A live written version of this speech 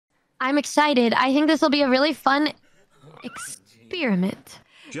I'm excited. I think this will be a really fun experiment.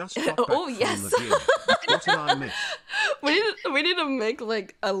 Just got back Oh from yes. the gym. What did I miss? we need to make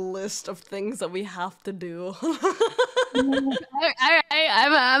like a list of things that we have to do. Alright,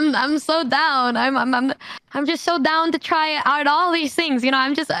 I'm so down. I'm just so down to try out all these things. You know,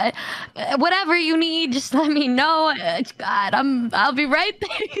 I'm just whatever you need, just let me know. God, I'll be right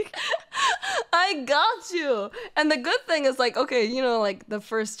there. I got you. And the good thing is like, okay, you know, like the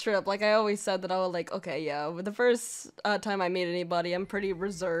first trip, like I always said that I was like, okay, yeah, with the first time I meet anybody, I'm pretty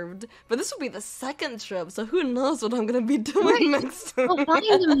reserved. But this will be the second trip, so who knows what I'm gonna be doing next time. So fine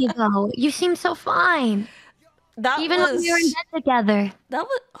to me though. You seem so fine. That Even was... when we were in bed together. That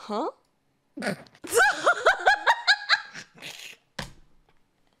was... Huh?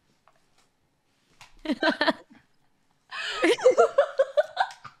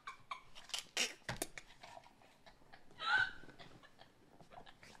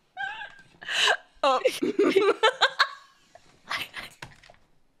 Oh.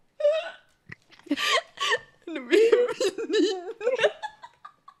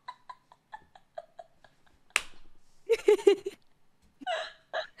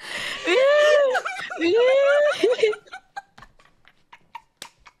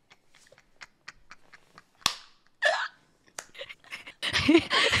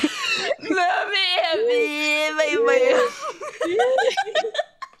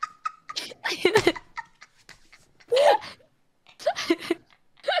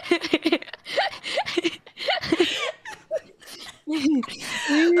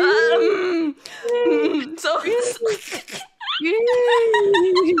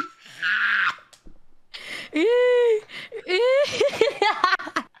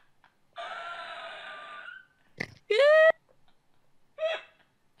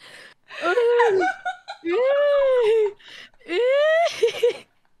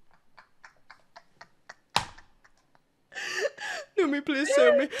 Numi, please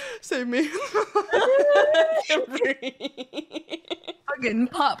save me. Save me. I can't breathe. Fucking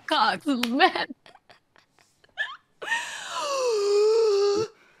pop cocks, man.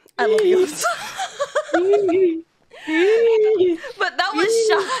 I love you. But that was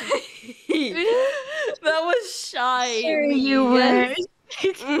shy. That was shy. Sure you were.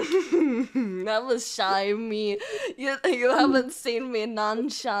 That was shy me. You haven't seen me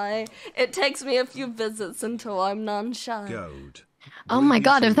non-shy. It takes me a few visits until I'm non-shy. Goad. Oh my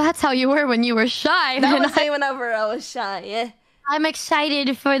god, if that's how you were when you were shy, That then was me whenever I was shy, yeah. I'm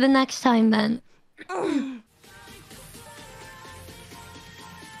excited for the next time then.